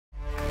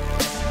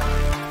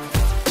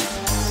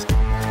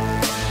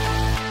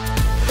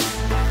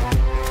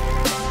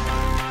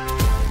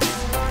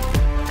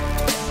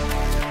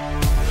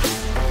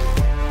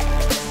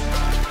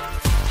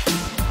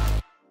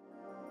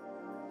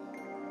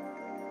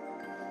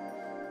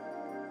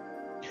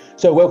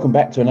So welcome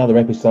back to another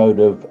episode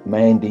of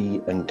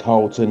Mandy and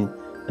Carlton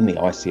and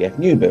the I.C.F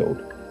new build.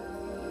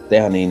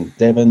 Down in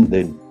Devon,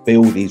 the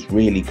build is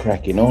really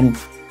cracking on.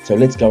 So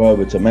let's go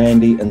over to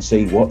Mandy and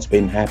see what's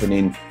been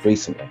happening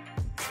recently.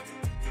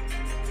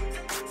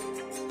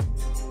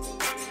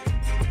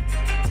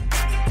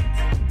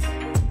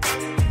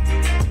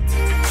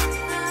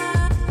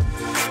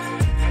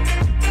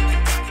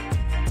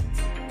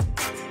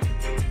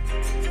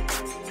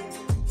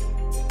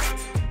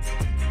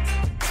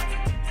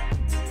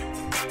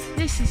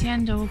 This is the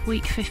end of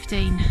week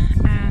 15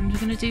 and we're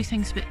going to do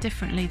things a bit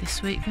differently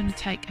this week. We're going to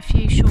take a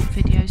few short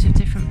videos of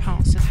different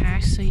parts of the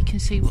house so you can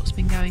see what's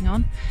been going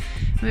on.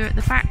 We're at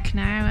the back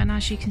now, and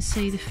as you can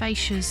see the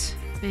fascia's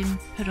been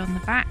put on the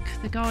back.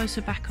 The guys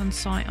were back on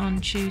site on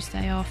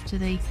Tuesday after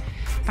the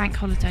bank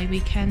holiday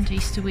weekend,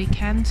 Easter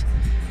weekend,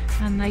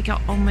 and they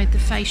got on with the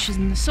fascias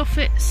and the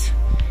soffits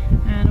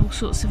and all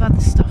sorts of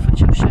other stuff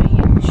which I'll show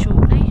you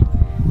shortly.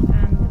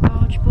 And the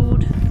barge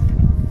board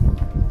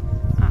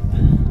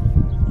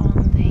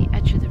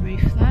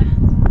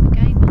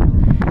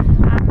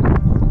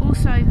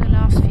over the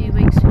last few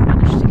weeks we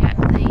managed to get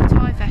the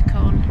Tyvek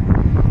on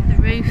the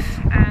roof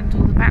and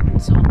all the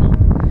battens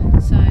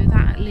on, so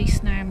that at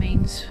least now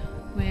means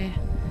we're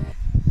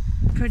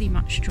pretty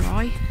much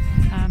dry.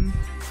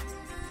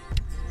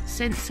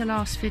 Since the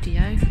last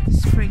video,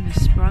 spring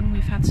has sprung.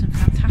 We've had some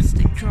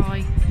fantastic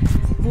dry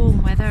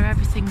warm weather,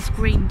 everything's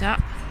greened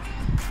up,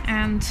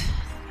 and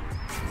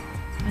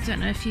I don't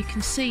know if you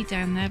can see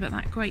down there, but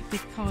that great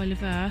big pile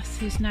of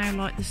earth is now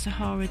like the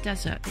Sahara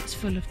Desert. It's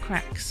full of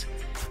cracks,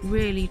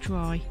 really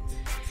dry.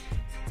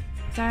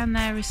 Down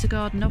there is the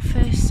garden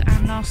office,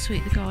 and last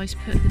week the guys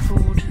put the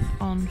board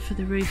on for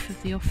the roof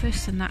of the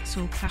office, and that's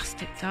all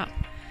plasticed up.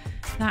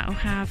 That will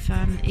have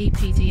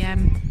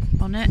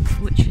EPDM on it,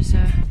 which is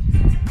a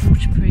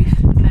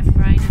waterproof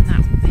membrane, and that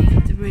will be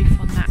the roof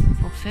on that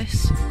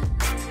office.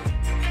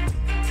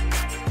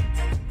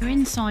 We're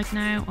inside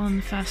now on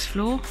the first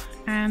floor,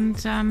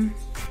 and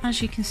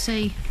as you can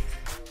see,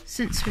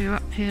 since we were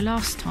up here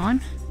last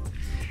time,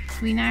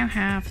 we now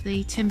have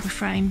the timber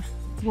frame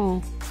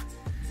wall.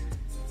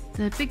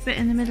 The big bit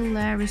in the middle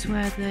there is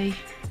where the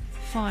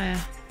fire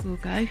will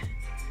go,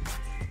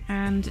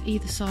 and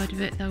either side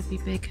of it there'll be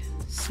big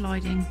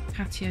sliding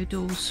patio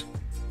doors,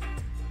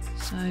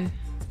 so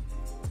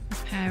a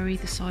pair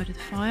either side of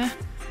the fire.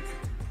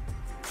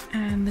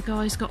 And the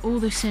guys got all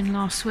this in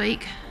last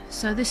week,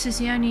 so this is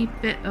the only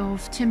bit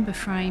of timber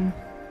frame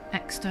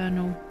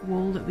external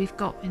wall that we've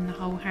got in the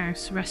whole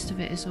house. The rest of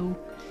it is all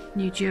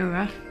new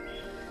Dura.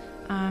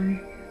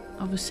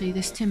 Obviously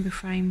this timber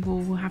frame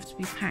wall will have to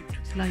be packed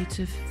with loads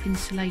of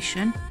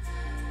insulation.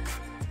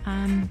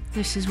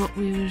 This is what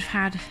we would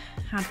have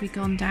had we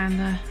gone down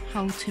the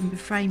whole timber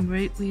frame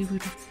route. We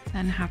would have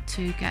then had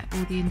to get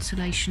all the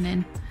insulation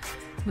in,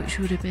 which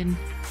would have been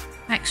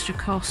extra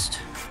cost,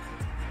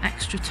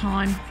 extra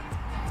time,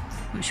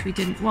 which we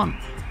didn't want.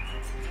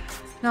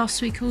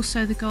 Last week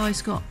also the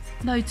guys got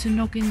loads of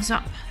noggins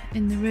up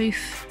in the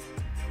roof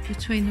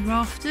between the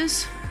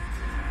rafters.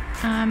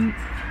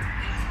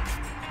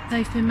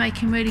 They've been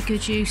making really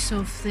good use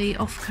of the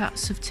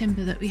offcuts of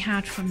timber that we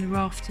had from the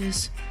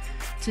rafters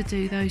to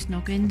do those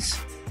noggins,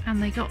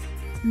 and they got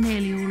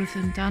nearly all of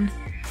them done,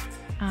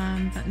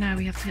 but now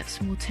we have to get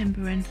some more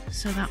timber in,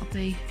 so that'll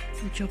be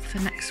the job for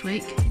next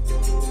week.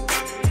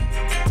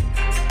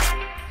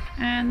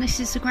 And this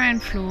is the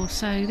ground floor,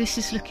 so this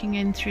is looking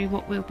in through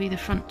what will be the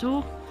front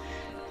door,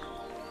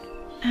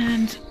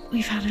 and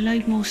we've had a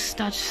load more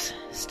stud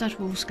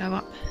walls go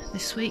up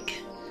this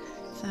week,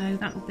 so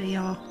that will be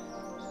our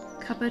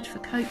cupboard for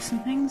coats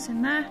and things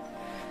in there.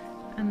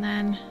 And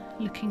then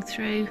looking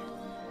through,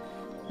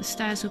 the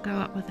stairs will go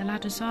up where the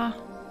ladders are,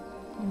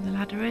 or the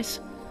ladder is.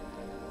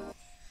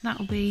 That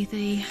will be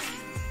the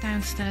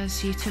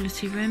downstairs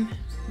utility room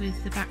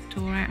with the back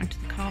door out into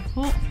the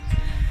carport.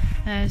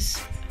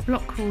 There's a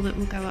block wall that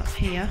will go up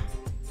here,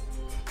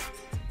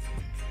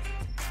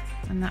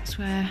 and that's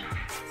where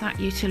that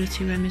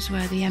utility room is,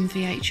 where the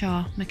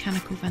MVHR,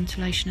 mechanical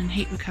ventilation and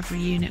heat recovery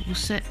unit, will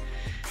sit.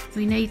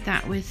 We need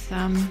that with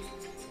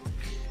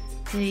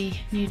the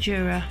new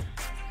Dura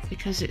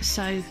because it's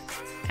so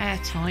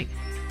airtight.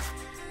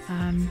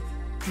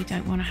 We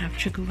don't want to have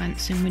trickle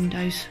vents in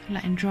windows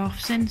letting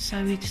drafts in,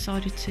 so we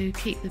decided to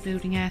keep the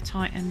building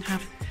airtight and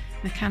have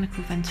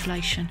mechanical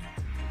ventilation.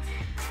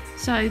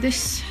 So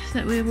this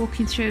that we're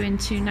walking through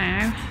into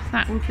now,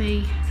 that will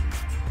be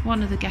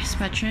one of the guest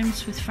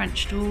bedrooms with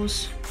French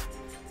doors.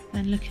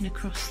 Then looking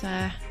across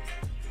there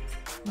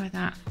where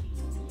the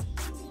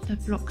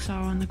blocks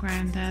are on the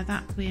ground there,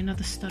 that will be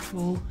another stud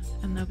wall,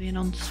 and there'll be an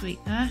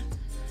ensuite there.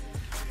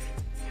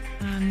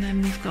 And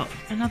then we've got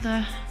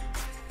another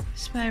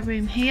spare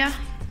room here,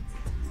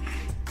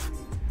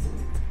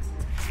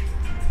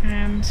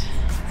 and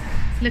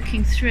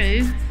looking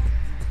through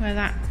where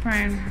that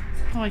brown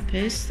pipe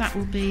is, that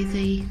will be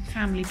the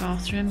family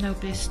bathroom. There'll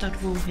be a stud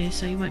wall here,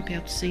 so you won't be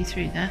able to see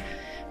through there,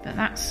 but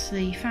that's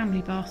the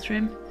family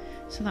bathroom.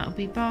 So that'll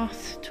be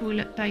bath,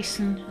 toilet,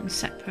 basin and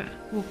separate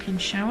walk-in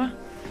shower.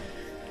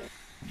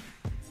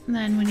 And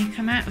then when you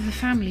come out of the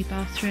family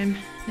bathroom,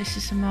 this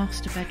is the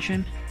master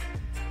bedroom,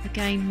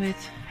 again with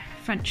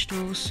French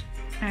doors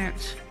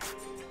out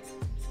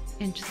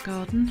into the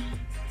garden.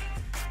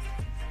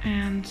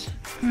 And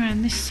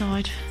around this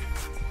side,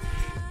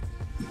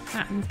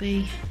 that will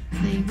be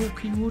the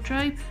walk-in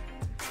wardrobe,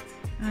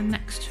 and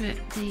next to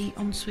it the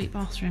ensuite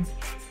bathroom.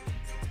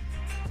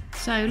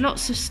 So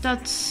lots of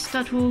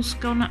stud walls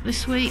gone up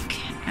this week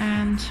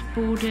and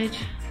boarded,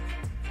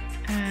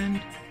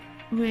 and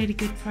really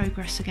good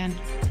progress again.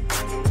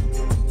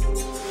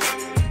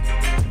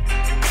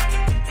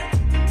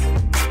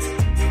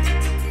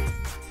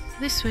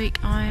 This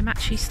week I'm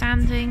actually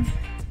standing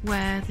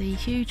where the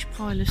huge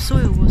pile of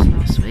soil was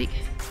last week,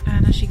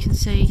 and as you can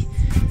see,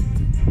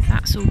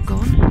 that's all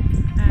gone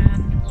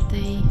and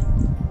the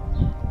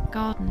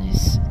garden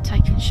is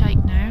taking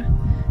shape now.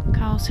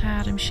 Carl's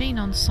had a machine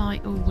on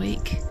site all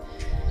week,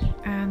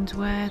 and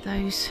where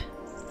those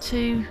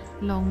two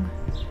long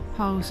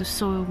piles of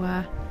soil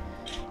were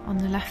on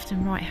the left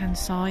and right hand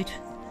side,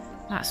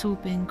 that's all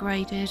been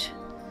graded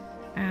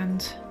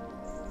and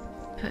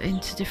put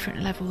into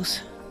different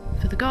levels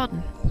for the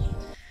garden.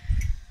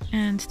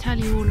 And to tell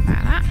you all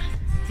about that,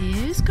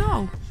 here's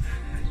Carl.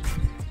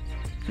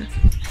 Good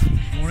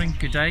morning,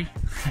 good day.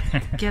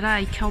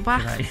 G'day, Colba.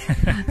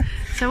 G'day.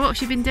 So what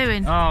have you been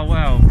doing? Oh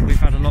well, we've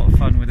had a lot of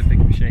fun with a big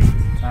machine.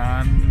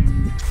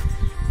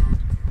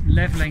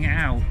 Levelling it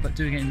out, but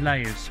doing it in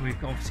layers. So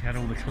we've obviously had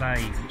all the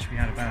clay, which we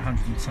had about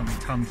 100 and something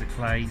tons of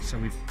clay. So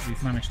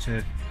we've managed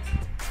to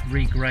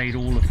regrade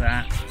all of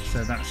that.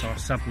 So that's our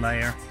sub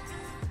layer.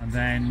 And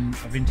then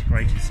I've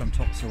integrated some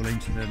topsoil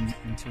into a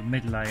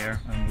mid layer,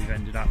 and we've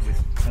ended up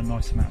with a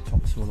nice amount of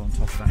topsoil on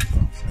top of that as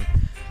well. So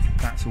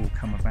that's all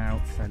come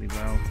about fairly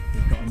well.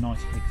 We've got a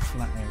nice big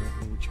flat area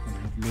here which we're going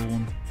to have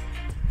lawn.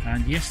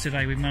 And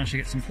yesterday we managed to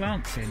get some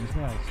plants in as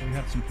well. So we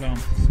had some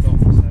plants to stock,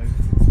 so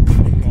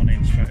they've gone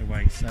in straight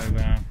away. So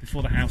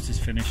before the house is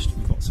finished,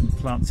 we've got some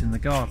plants in the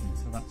garden,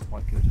 so that's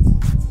quite good.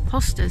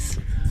 Hostas?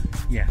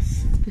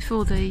 Yes.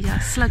 Before the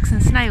slugs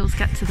and snails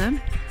get to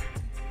them.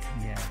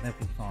 Yeah, they'll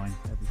be fine.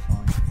 They'll be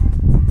fine.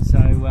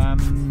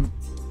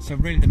 So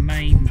really the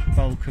main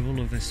bulk of all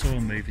of the soil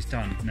move is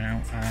done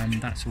now.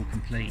 That's all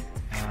complete,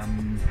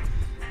 and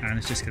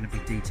it's just going to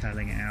be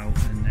detailing it out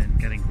and then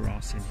getting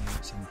grass in there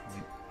at some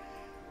point.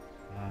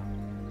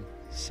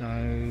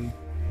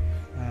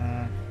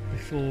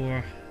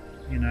 Before,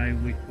 you know,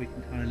 we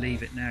can kind of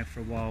leave it now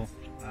for a while,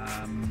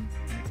 and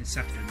it can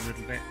settle in a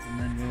little bit, and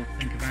then we'll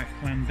think about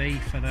plan B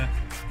for the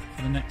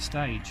next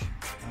stage.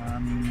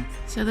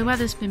 So the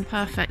weather's been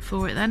perfect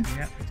for it then?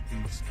 Yeah, it's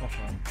been spot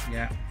on.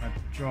 Yeah,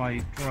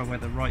 dry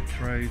weather right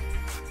through.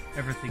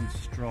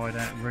 Everything's dried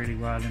out really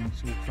well, and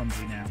it's all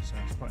crumbly now, so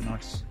it's quite a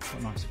nice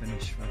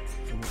finish for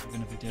what we're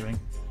going to be doing.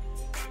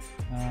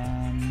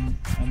 And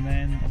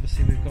then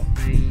obviously we've got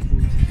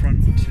all of the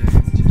front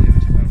to